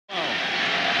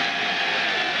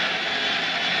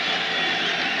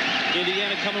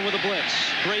Indiana coming with a blitz.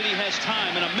 Brady has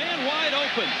time and a man wide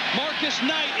open. Marcus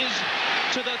Knight is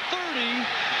to the 30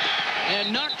 and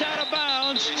knocked out of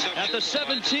bounds at the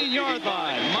 17-yard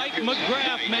line. Mike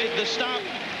McGrath made the stop.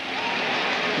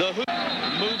 The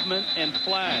movement and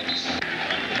flags.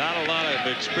 Not a lot of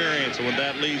experience, and what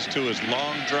that leads to is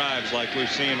long drives like we're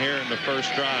seeing here in the first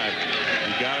drive.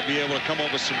 You got to be able to come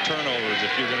up with some turnovers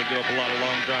if you're going to give up a lot of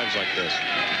long drives like this.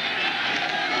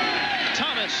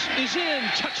 Thomas is in.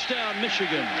 Touchdown,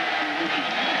 Michigan.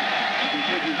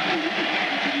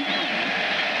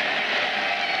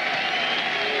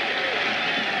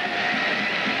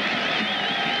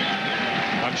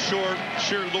 I'm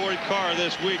sure Lloyd Carr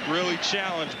this week really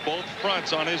challenged both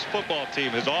fronts on his football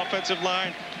team, his offensive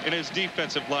line and his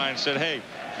defensive line. Said, hey,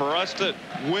 for us to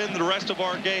win the rest of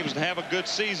our games and have a good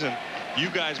season, you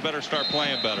guys better start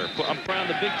playing better. Brown,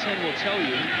 the Big Ten will tell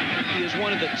you he is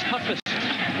one of the toughest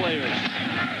players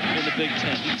in the Big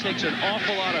Ten. He takes an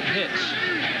awful lot of hits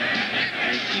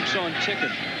and he keeps on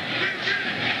ticking.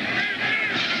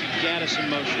 Gaddis in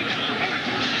motion.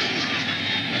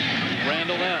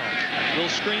 Randall L. Little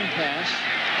screen pass.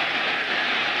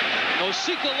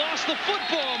 Osika lost the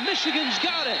football. Michigan's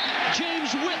got it.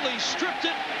 James Whitley stripped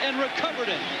it and recovered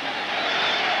it.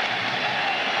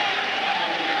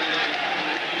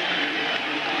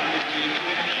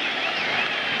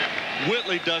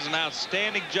 Whitley does an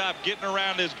outstanding job getting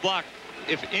around his block.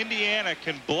 If Indiana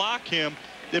can block him,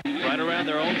 right around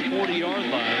their own 40-yard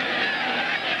line.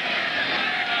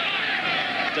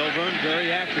 Delverne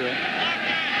very accurate.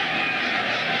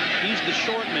 He's the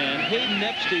short man. Hayden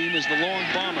Epstein is the long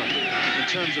bomber in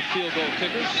terms of field goal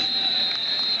kickers.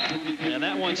 And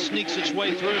that one sneaks its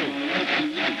way through.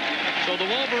 So the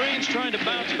Wolverines trying to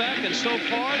bounce back, and so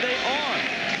far they are.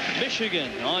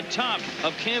 Michigan on top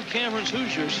of Cam Cameron's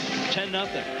Hoosiers, 10-0.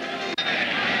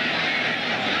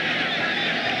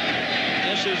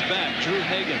 Esser's back. Drew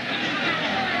Hagan.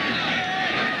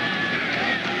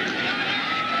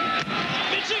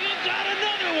 Michigan got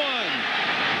another one.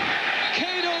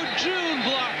 Cato June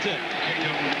blocked it.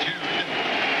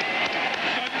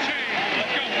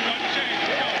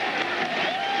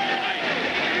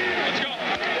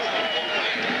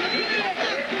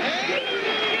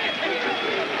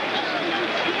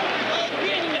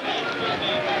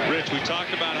 Rich, we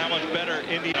talked about how much better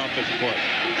Indiana offense was.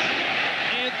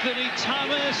 Anthony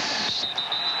Thomas,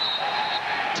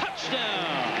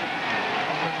 touchdown.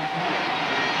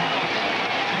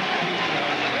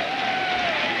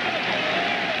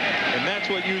 And that's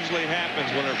what usually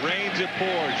happens when it rains, it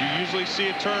pours. You usually see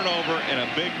a turnover and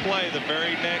a big play the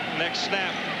very next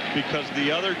snap, because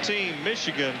the other team,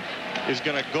 Michigan, is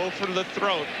going to go for the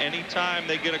throat anytime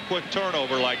they get a quick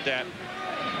turnover like that.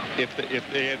 If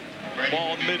they had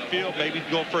ball in midfield, maybe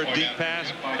go for a deep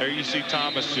pass. There you see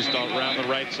Thomas just around the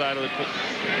right side of the field.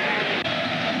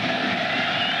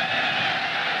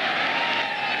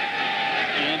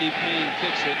 Andy Payne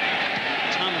kicks it.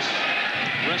 Thomas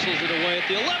wrestles it away at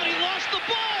the 11. He lost the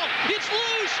ball. It's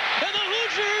loose. And the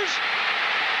Hoosiers,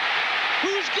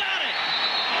 who's got it?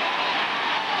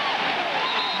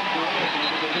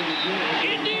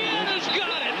 Indiana's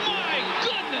got it. My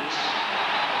goodness.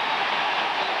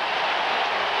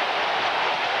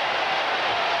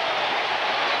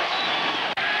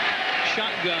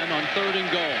 Shotgun on 3rd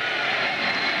and goal.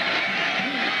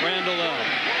 Randall L.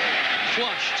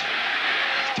 Flushed.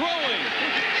 Throwing.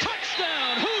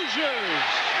 Touchdown, Hoosiers.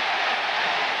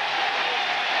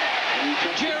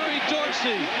 Jerry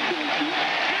Dorsey.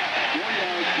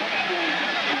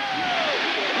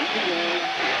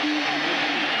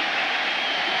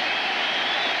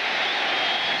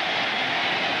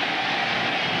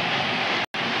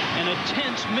 And a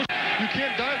tense mission. You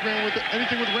can't diagram with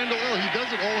anything with Randall L. He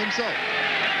does it all himself.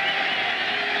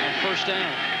 On 1st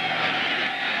down.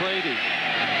 Brady.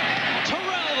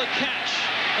 Terrell the catch.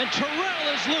 And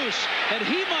Terrell is loose. And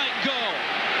he might go.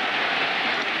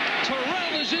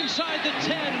 Terrell is inside the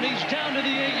 10. And he's down to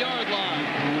the 8-yard line.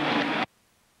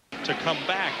 To come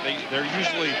back, they're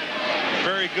usually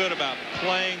very good about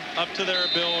playing up to their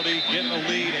ability, getting a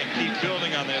lead, and keep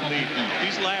building on that lead.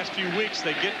 These last few weeks,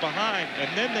 they get behind,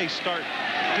 and then they start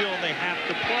feeling they have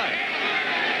to play.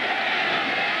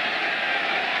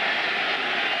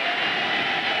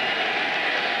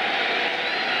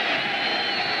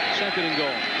 Second and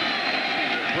goal.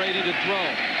 Brady to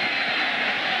throw.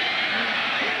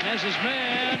 Has his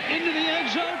man into the end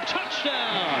zone.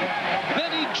 Touchdown.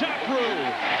 Benny Jacru,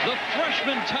 the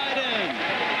freshman tight end.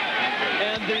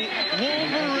 And the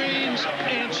Wolverines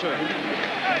answer.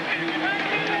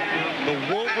 The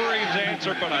Wolverines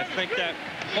answer, but I think that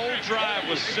whole drive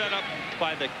was set up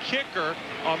by the kicker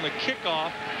on the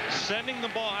kickoff, sending the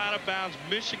ball out of bounds,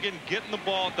 Michigan getting the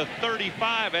ball at the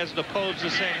 35 as opposed to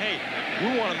saying, hey,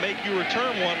 we want to make you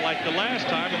return one like the last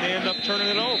time, and they end up turning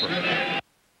it over.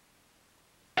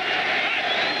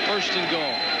 First and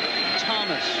goal.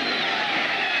 Thomas.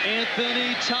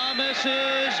 Anthony Thomas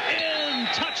is in.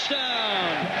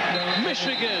 Touchdown,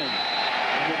 Michigan.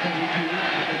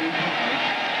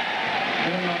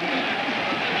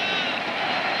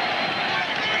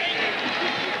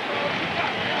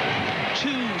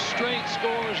 Two straight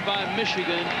scores by Michigan,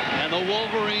 and the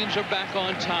Wolverines are back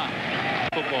on top.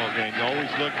 Football game, you always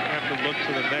have to look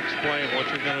to the next play and what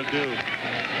you're going to do.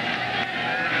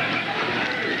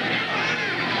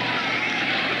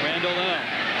 Randall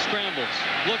L. scrambles,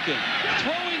 looking,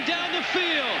 throwing down the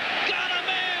field. Got a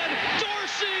man,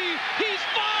 Dorsey. He's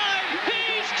 5.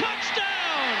 He's touchdown.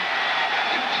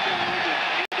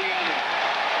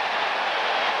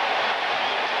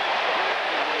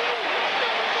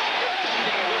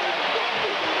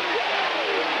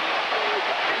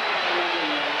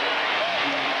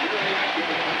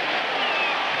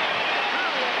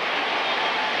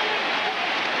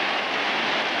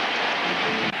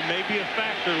 Be a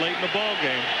factor late in the ball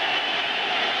game.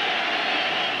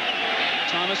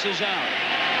 Thomas is out.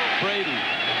 Brady,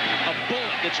 a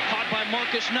bullet that's caught by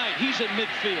Marcus Knight. He's at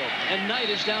midfield, and Knight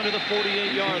is down to the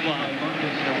 48-yard line.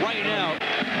 And right now,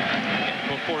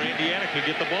 before Indiana could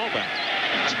get the ball back,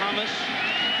 Thomas,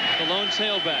 the lone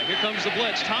tailback. Here comes the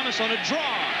blitz. Thomas on a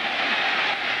draw.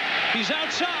 He's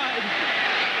outside.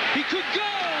 He could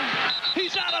go.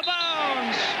 He's out of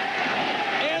bounds.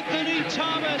 Anthony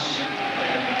Thomas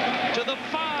to the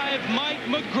 5. Mike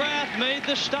McGrath made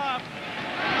the stop.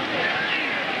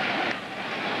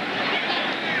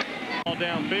 All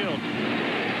downfield.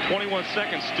 21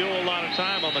 seconds, still a lot of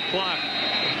time on the clock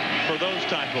for those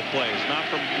type of plays, not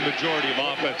for the majority of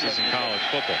offenses in college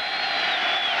football.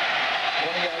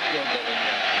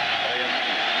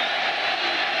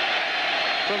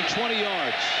 From 20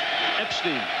 yards,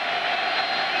 Epstein.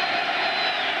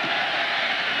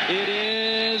 It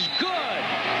is good.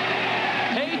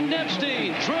 Hayden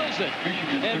Epstein drills it,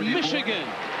 and Michigan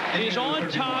is on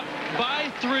top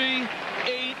by 3.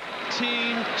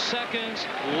 18 seconds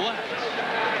left.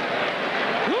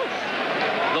 Whew.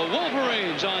 The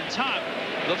Wolverines on top.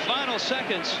 The final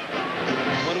seconds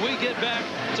when we get back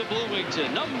to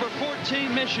Bloomington. Number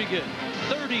 14, Michigan.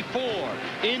 34,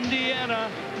 Indiana,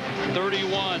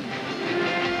 31.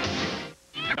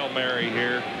 Hail Mary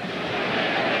here.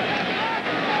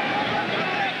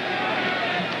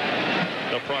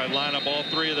 They'll probably line up all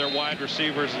 3 of their wide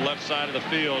receivers left side of the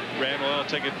field. Randall will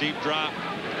take a deep drop,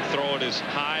 throw it as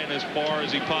high and as far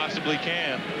as he possibly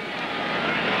can.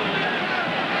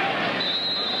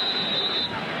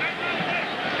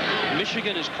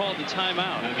 Michigan has called the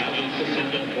timeout.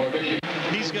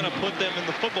 He's going to put them in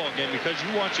the football game because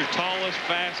you want your tallest,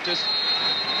 fastest,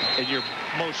 and your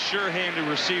most sure-handed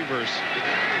receivers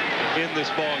in this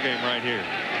ball game right here.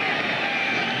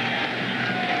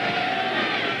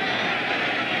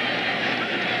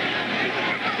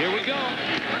 Here we go.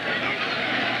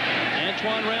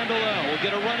 Antoine Randall will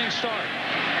get a running start.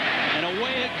 And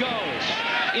away it goes.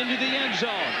 Into the end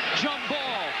zone. Jump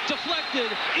ball.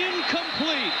 Deflected.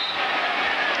 Incomplete.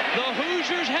 The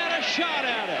Hoosiers had a shot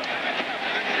at it.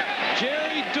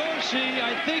 Jerry Dorsey,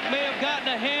 I think, may have gotten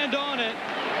a hand on it.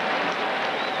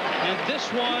 And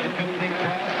this one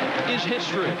is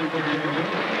history.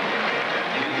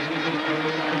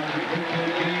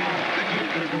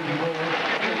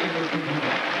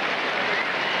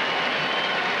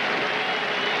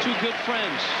 Two good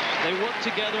friends. They worked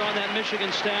together on that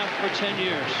Michigan staff for 10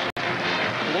 years.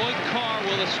 Lloyd Carr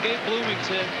will escape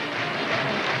Bloomington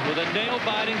with a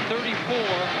nail-biting 34.